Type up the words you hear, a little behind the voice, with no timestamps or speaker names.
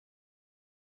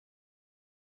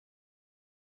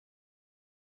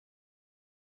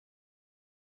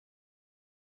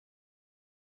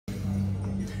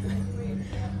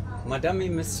Madame et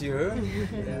Monsieur,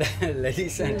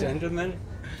 ladies and gentlemen,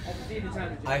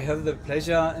 I have the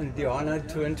pleasure and the honor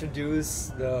to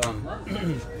introduce the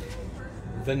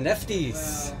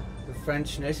Nephtys, the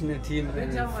French national team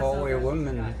in four-way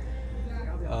women.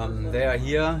 They are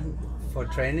here for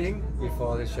training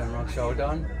before the Shamrock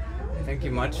Showdown. Thank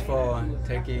you much for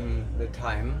taking the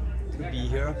time to be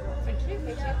here. Thank you.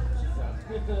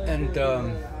 And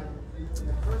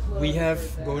we have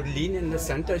Godeline in the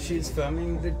center. She's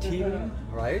filming the team,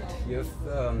 right? You've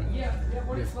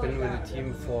been with the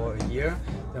team for a year.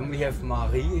 Then we have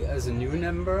Marie as a new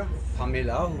member,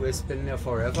 Pamela, who has been there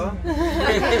forever,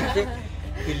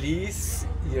 Elise,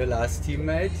 your last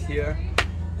teammate here,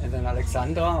 and then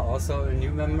Alexandra, also a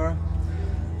new member.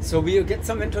 So we'll get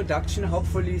some introduction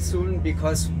hopefully soon,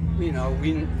 because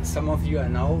some of you I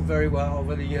know very well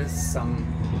over the years, some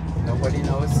nobody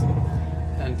knows,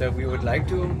 and we would like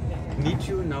to meet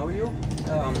you, know you.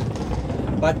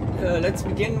 But let's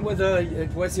begin with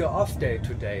it was your off day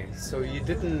today, so you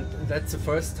didn't. That's the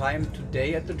first time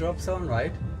today at the drop zone,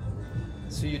 right?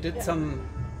 So you did some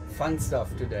fun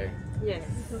stuff today. Yes.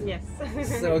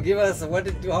 So give us,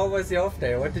 how was the off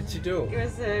day? What did you do? It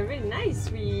was really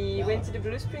nice. We went to the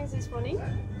Blue Springs this morning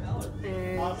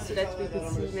so that we could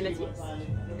see manatees.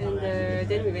 And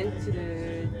then we went to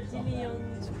the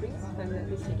Dillion Springs, if I'm not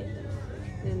mistaken.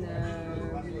 And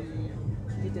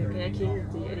we did the kayaking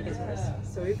with the alligators.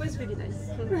 So it was really nice.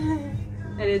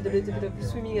 And a little bit of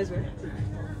swimming as well.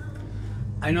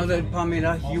 I know that,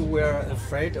 Pamela, you were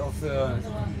afraid of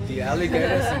the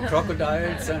alligators and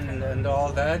crocodiles and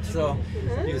all that, so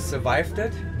you survived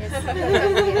it? Yes,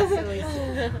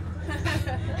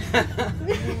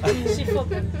 she fought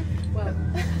them. Well.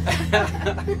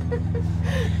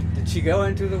 Did she go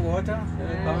into the water,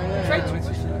 Pamela? Tried to.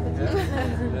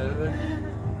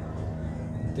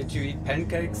 Did you eat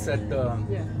pancakes at the...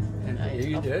 Yeah.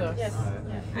 You did? Yes.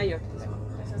 I yoked as well.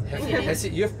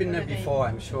 You've been there before,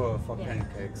 I'm sure, for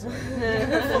pancakes, right?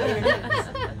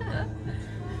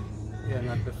 Yeah,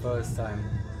 not the first time.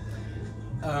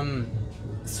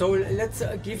 So let's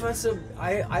give us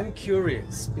I'm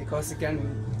curious, because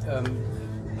again,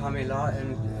 Pamela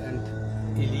and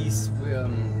Elise,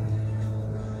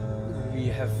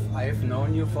 I have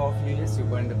known you for a few years. You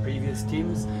were in the previous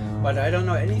teams, but I don't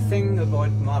know anything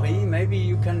about Marie. Maybe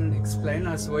you can explain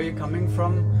us where you're coming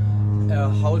from.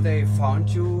 How they found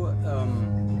you?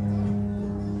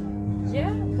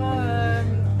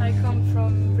 I come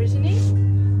from Brittany, so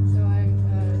I'm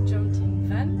a jump team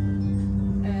fan,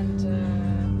 and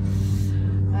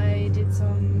I did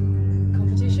some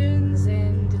competitions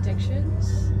and detections,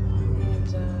 and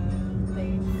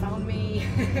they found me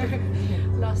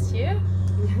last year,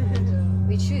 and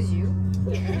we choose you.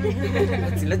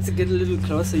 Let's get a little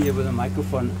closer here with the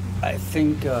microphone. I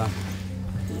think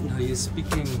you're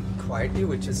speaking quietly,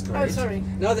 which is great. Oh, sorry.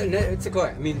 No, it's okay.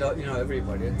 I mean,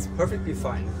 everybody. It's perfectly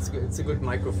fine. It's good. It's a good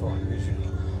microphone usually.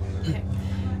 Okay.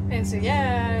 And so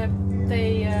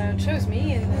they chose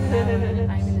me,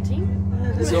 and I'm in the team.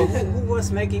 So who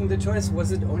was making the choice?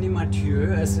 Was it only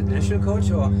Mathieu as the national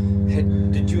coach, or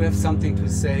did you have something to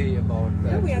say about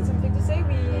that? Yeah, we had something to say.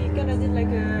 We kind of did like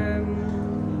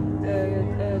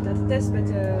that test, but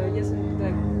yes,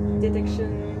 like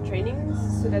detection trainings,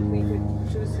 so that we could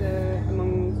choose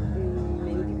among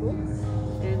many people.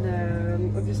 And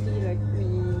obviously, like we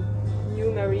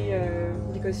knew Marie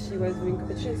because she was doing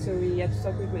competition, so we had to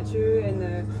talk with Mathieu, and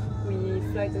we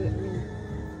flew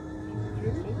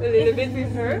a little bit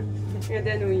with her, and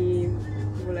then we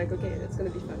were like, okay, that's gonna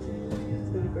be fun. It's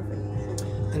gonna be perfect. So.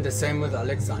 And the same with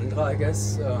Alexandra, I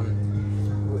guess.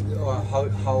 Or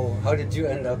how did you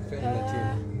end up in the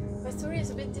team? My story is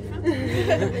a bit different.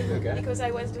 Okay. Because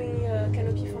I was doing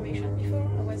canopy formation before.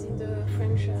 I was in the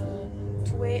French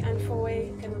two-way and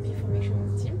four-way canopy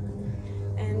formation team.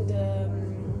 And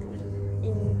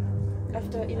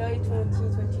after Eloy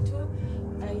 2022,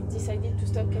 I decided to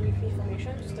stop canopy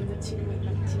formation, to stop the team with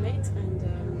my teammates, and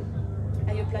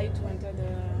I applied to enter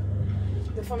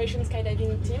the formation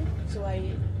skydiving team. So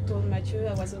I told Mathieu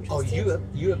I was interested. Oh,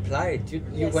 you applied. You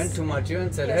Yes. went to Mathieu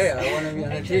and said, Yes. hey, I want to be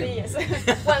on a team. Actually,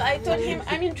 yes. Well, I told him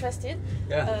I'm interested.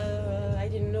 Yeah. I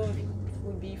didn't know if it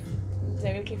would be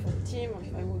directly for the team, or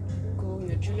if I would go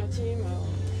in a junior team,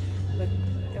 but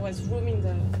there was room in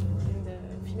the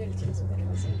female team, so that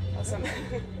was awesome.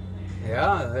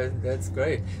 Yeah, that's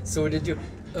great. So did you?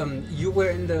 You were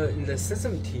in the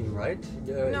SISM team, right?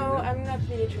 No, I'm not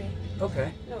military.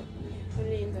 Okay. No,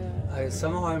 only in the. I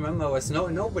somehow remember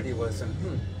nobody was in.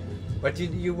 But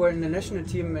you were in the national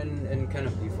team in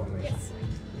canopy formation. Yes.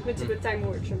 Multiple time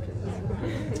world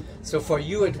champions. So for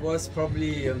you it was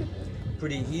probably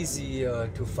pretty easy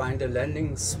to find a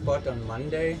landing spot on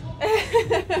Monday?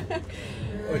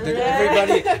 Or did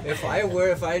everybody?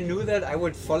 If I knew that, I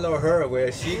would follow her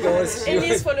where she goes.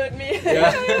 Elise followed me.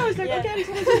 Yeah. I was like,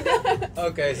 okay.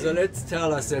 Okay, so let's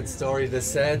tell us that story, the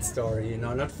sad story. You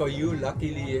know, not for you.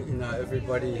 Luckily, you know,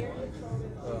 everybody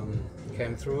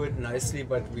came through it nicely,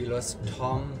 but we lost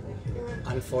Tom.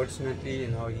 Unfortunately, you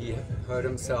know, he hurt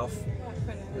himself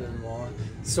a little more.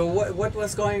 So what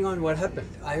was going on? What happened?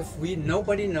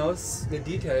 Nobody knows the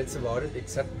details about it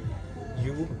except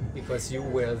you, because you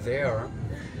were there.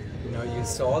 You know, you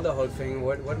saw the whole thing.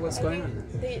 What was going on?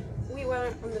 We were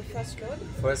on the first load.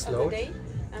 First of load. The day,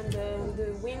 and the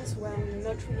winds were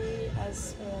not really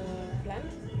as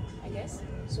planned, I guess.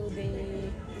 So the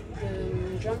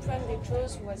jump run they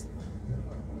chose was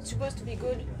supposed to be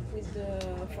good with the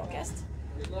forecast,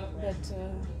 but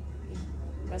it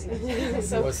wasn't.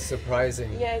 So, It was surprising.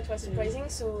 yeah, it was surprising.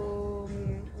 So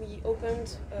we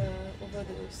opened over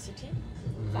the city,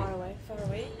 far away.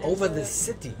 And, Over the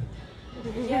city.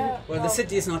 Yeah. Well, the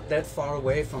city is not that far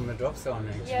away from the drop zone,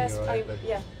 actually. Yes, right? But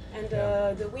yeah. And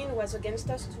yeah. the wind was against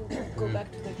us to go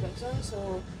back to the drop zone.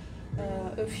 So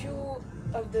a few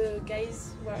of the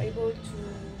guys were able to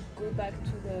go back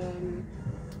to the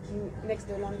next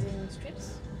the landing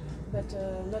strips, but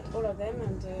not all of them,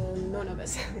 and none of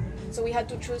us. So we had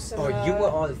to choose some. Oh, you were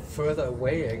all further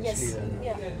away, actually. Yes. Then.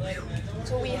 Yeah.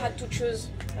 So we had to choose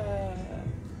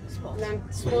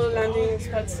small landing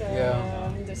spots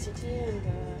Yeah. in the city, and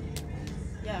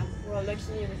yeah, we were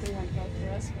lucky everything went well for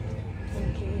us.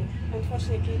 But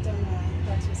unfortunately, Tom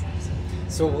hurt himself.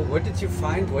 So what did you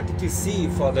find? What did you see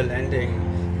for the landing?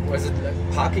 Was it like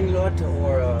parking lot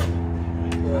or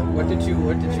what did you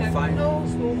find? No,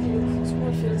 small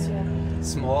fields, yeah.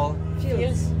 Small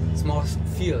small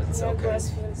fields. Yeah, Okay. grass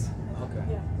fields. Okay.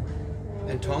 Yeah.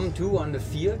 And Tom too on the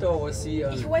field, or was he?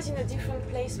 He was in a different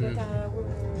place, but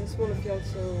Smaller field,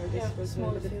 so I guess Yeah, it was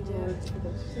smaller a bit field, more yeah.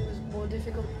 difficult. It was more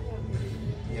difficult.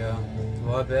 Yeah.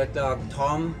 Well, bad luck,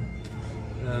 Tom.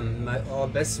 Our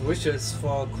best wishes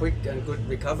for quick and good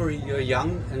recovery. You're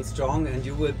young and strong, and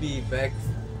you will be back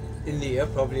in the air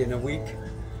probably in a week.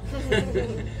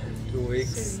 2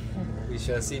 weeks. We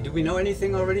shall see. Do we know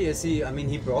anything already? Is he? I mean,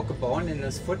 he broke a bone in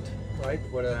his foot, right?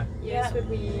 What a. Yes, but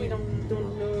we don't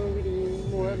know really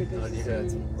more because Not either.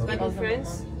 it's back in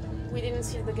France. we didn't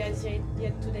see the guys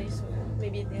yet today, so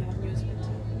maybe they have news.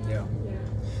 But Yeah.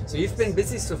 Yeah. So you've been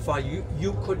busy so far.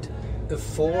 You could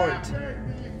afford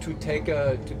to take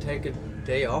a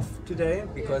day off today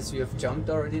because you have jumped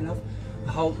already enough.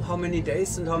 How many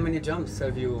days and how many jumps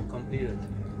have you completed?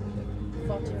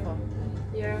 44.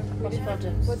 Yeah. 44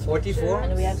 jumps. 44?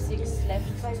 And we have 6 left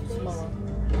tomorrow.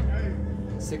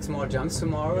 6 more jumps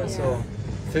tomorrow. So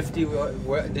 50.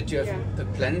 Did you have a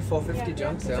plan for 50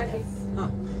 jumps? Yeah. exactly. Ah,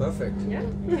 perfect. Yeah.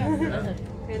 Yeah.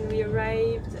 And we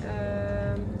arrived.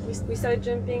 We started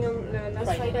jumping on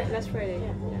last Friday. Friday.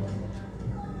 Yeah.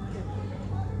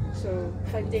 So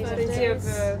 5 days. plenty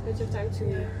of time to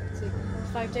take.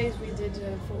 5 days we did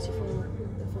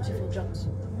 44 jumps.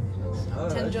 All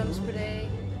 10 right. jumps per day.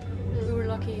 We were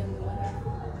lucky on the weather.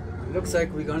 Looks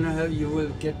like we're gonna have. You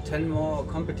will get 10 more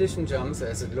competition jumps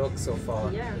as it looks so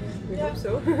far. Yeah, we Yeah. hope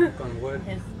so. On wood.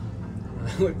 Yes.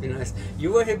 That would be nice.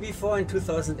 You were here before in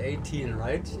 2018,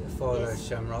 right? For the Yes.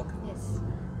 Shamrock. Yes.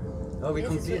 Oh, we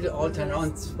This is completed what all we 10 did.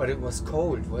 rounds, but it was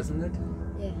cold, wasn't it?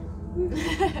 Yeah.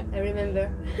 I remember.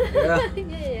 Yeah.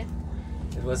 yeah.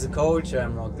 It was a cold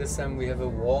Shamrock. This time we have a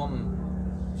warm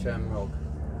Shamrock,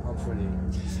 hopefully.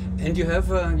 And you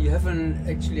have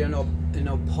actually an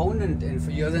opponent in.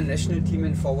 You're the national team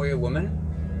in 4-wheel women,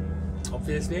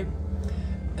 obviously.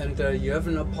 And you have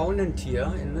an opponent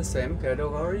here in the same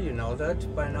category. You know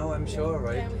that by now, I'm sure,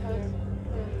 right? Yeah, we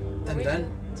have And then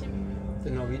team.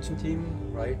 the Norwegian team,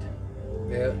 right?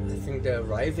 I think they're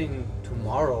arriving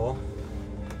tomorrow,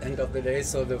 end of the day.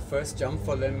 So the first jump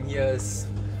for them here is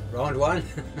round 1.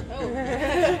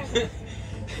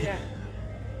 Yeah.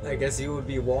 I guess you will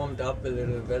be warmed up a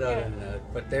little better Yeah. than that.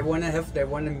 But they want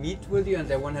to meet with you and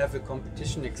they want to have a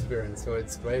competition experience. So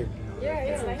it's great. You know, Yeah,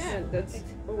 It's yeah, nice. yeah. That's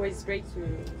always great to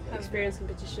experience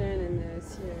competition and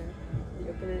see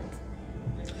the opponent.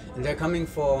 And they're coming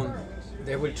for.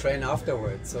 They will train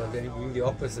afterwards. So they're doing the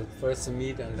opposite. First the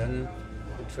meet and then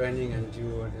the training, and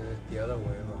you the other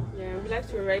way around. Yeah, we like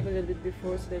to arrive a little bit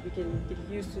before so that we can get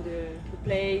used to the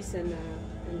place and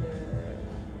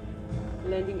the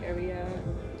landing area.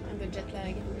 And the jet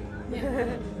lag.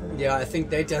 Yeah, I think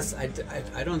they just.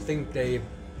 I don't think they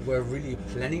were really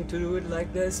planning to do it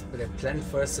like this, but they planned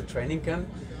first the training camp,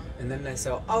 and then they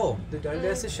saw, oh,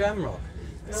 there's a Shamrock,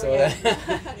 so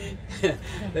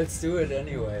let's do it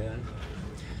anyway. Then.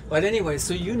 But anyway,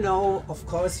 so you know, of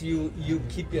course, you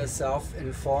keep yourself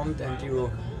informed and you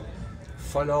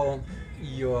follow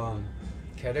your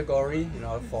category, you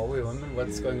know, for women,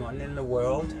 what's going on in the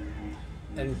world,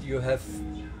 and you have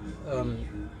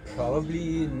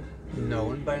probably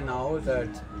known by now that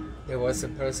there was a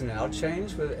personnel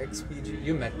change with XPG.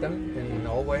 You met them in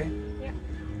Norway, Yeah.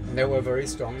 and they were very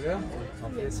strong there.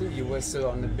 Obviously, you were still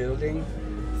on the building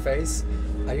phase.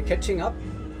 Are you catching up?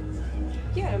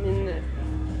 Yeah, I mean,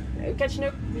 catching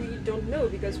up, we don't know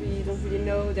because we don't really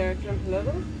know their current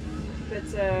level. But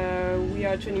we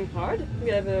are training hard. We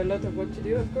have a lot of work to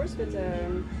do, of course, but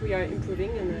we are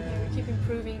improving and Keep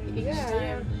improving each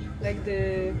time. like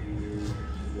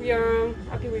we are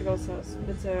happy with ourselves.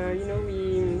 But you know,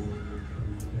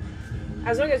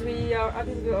 as long as we are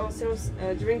happy with ourselves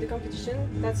during the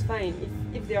competition, that's fine.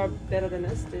 If they are better than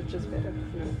us, they're just better.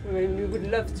 You know, we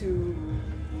would love to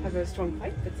have a strong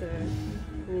fight, but I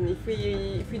mean,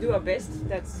 if we do our best,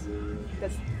 that's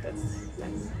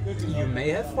nice. You may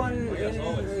have one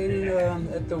in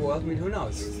at the World Meet. Who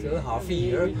knows? Still half a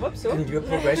year. We hope so. And your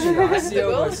progression last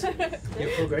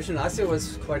year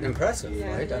was quite impressive,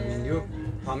 Yeah. right? I mean,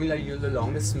 Pamela, you're the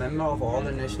longest member of all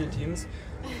the national teams.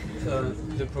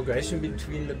 The progression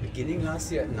between the beginning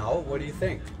last year and now, what do you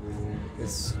think?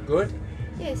 It's good?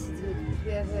 Yes, it's good.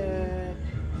 We have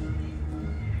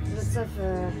lots of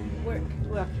work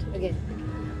again.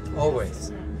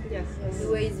 Always. Yes. The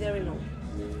way is very long.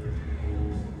 The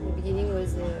beginning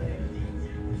was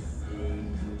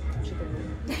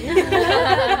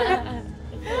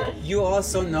You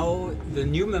also know the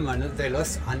new member. No? They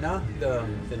lost Anna, the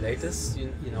latest,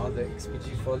 you know, the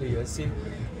XPG for the US team.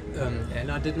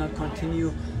 Anna did not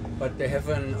continue, but they have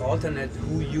an alternate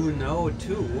who you know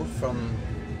too from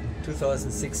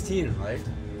 2016, right?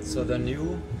 So the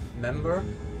new member,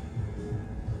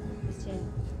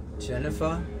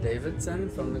 Jennifer Davidson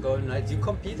from the Golden Knights. You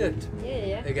competed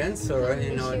yeah. against her,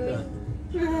 you know.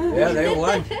 She Yeah, they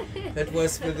won. That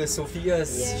was with the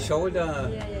Sophia's shoulder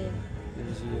Yeah.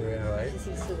 injury, right? This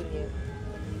is so good.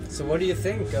 So what do you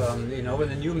think? You know, with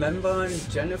a new member and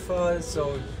Jennifer,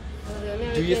 so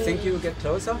For do you think you get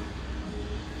closer?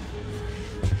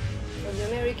 For the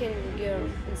American girl,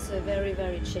 it's a very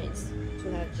chance to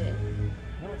have Jen.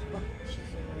 She's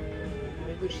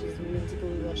very good. She's a multiple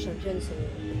world champion, so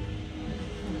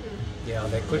Yeah,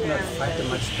 they could not find a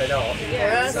much better For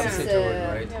us, substitute,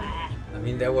 right? I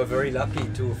mean, they were very lucky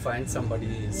to find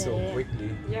somebody so Yeah. quickly.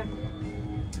 Yeah.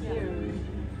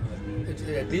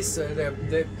 At least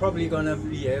they're probably gonna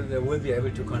be able. They will be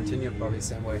able to continue probably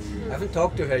same way. I haven't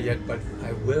talked to her yet, but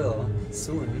I will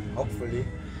soon, hopefully.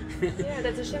 Yeah,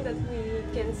 that's a shame that we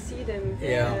can see them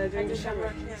during the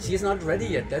summer. She's not ready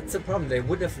yet. That's the problem. They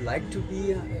would have liked to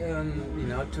be, you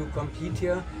know, to compete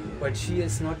here, but she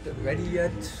is not ready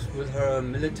yet with her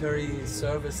military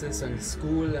services and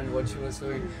school and what she was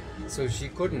doing. So she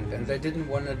couldn't, and they didn't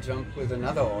want to jump with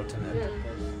another alternate.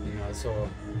 You know, so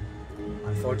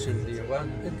unfortunately, well,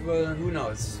 it will. Who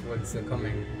knows what's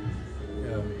coming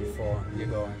before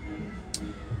you're going.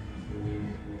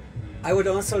 I would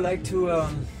also like to.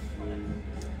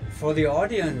 For the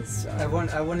audience, I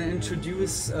want to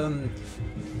introduce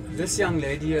this young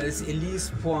lady here is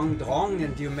Elise Poindrong,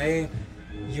 and you may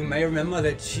remember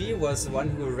that she was the one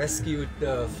who rescued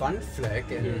the fun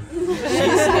flag, and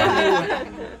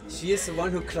she is the one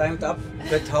who climbed up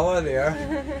the tower there,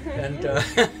 and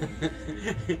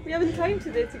We haven't climbed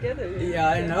today together. yeah,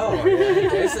 I know.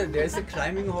 Yeah, there's a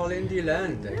climbing hall in the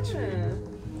land actually.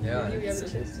 Yeah,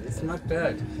 it's not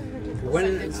bad.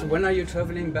 When are you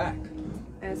traveling back?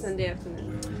 Sunday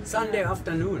afternoon. Sunday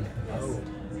afternoon. Oh.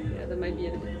 Yeah, that might be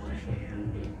a bit.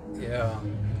 Yeah.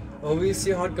 Well, we'll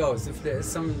see how it goes. If there is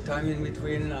some time in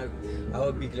between, I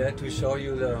will be glad to show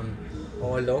you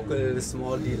our local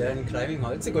small D-Land climbing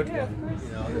hall. It's a good one.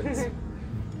 You know,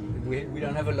 we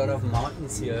don't have a lot of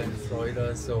mountains here in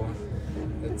Florida, so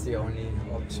that's the only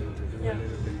option to do a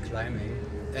little bit climbing.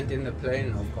 And in the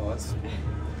plane, of course.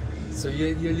 So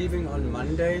you're leaving on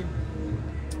Monday,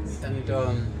 and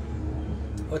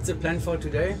what's the plan for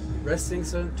today? Resting,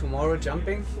 so tomorrow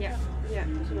jumping? Yeah.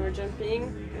 Tomorrow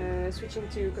jumping, switching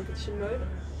to competition mode,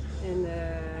 and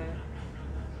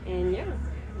yeah.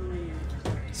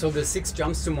 So the 6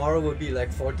 jumps tomorrow will be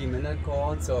like 40-minute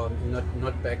calls, or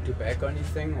not back to back or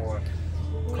anything, or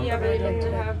We haven't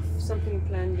have something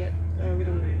planned yet. We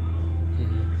don't know.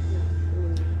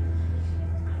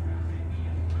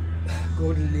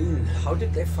 Godeline, how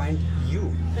did they find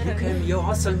you? You're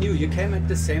also new. You came at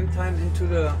the same time into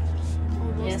the.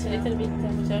 Yes, a little bit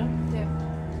after. Yeah.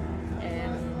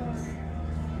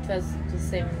 And it was the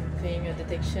same thing, a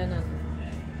detection, and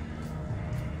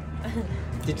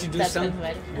Did you do That some? went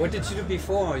well. What did you do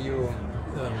before you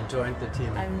joined the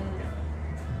team?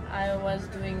 I was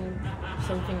doing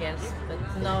something else, but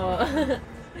no,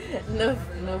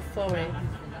 no foray.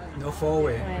 No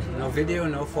four-way, Right. no video,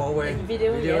 no four-way.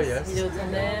 Video, yes, yes. video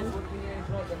tandem,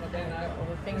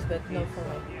 other things, but no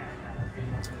foray.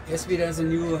 Yes, we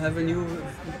have a new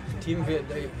team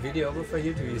videographer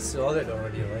here. You saw that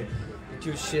already, right? Did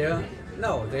you share?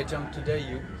 No, they jumped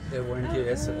today. They weren't here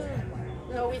yesterday.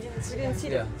 No, we didn't see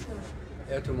Yeah. them.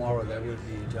 Yeah, tomorrow they will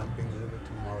be jumping a little bit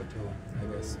tomorrow too,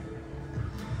 I guess.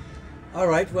 All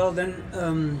right, well then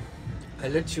I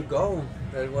let you go.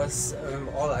 That was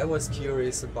all I was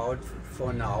curious about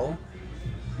for now.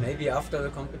 Maybe after the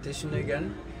competition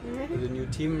again, with a new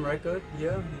team record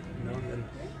here. You know, and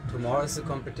tomorrow is the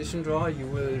competition draw. You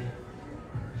will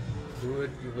do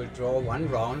it. You will draw one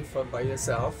round by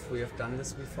yourself. We have done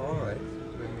this before, right?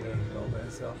 Doing the draw by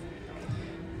yourself.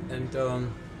 And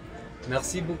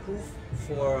merci beaucoup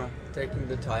for taking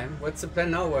the time. What's the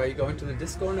plan now? Are you going to the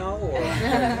disco now, or,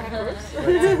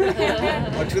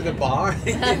 or to the bar?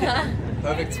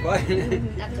 Perfect spot.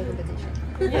 After competition.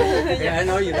 Yeah, I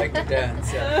know you like to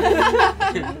dance.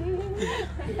 Yeah.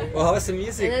 Well, how's the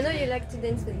music? And I know you like to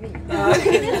dance with me.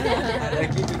 I'd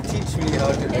like you to teach me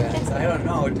how to dance. I don't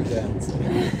know how to dance.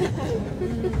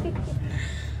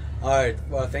 All right.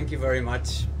 Well, thank you very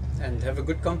much, and have a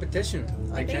good competition.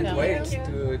 I can't you. wait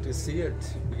Thank to see it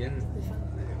begin.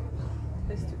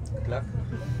 Good luck.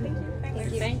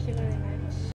 Thank you. Thank you very much.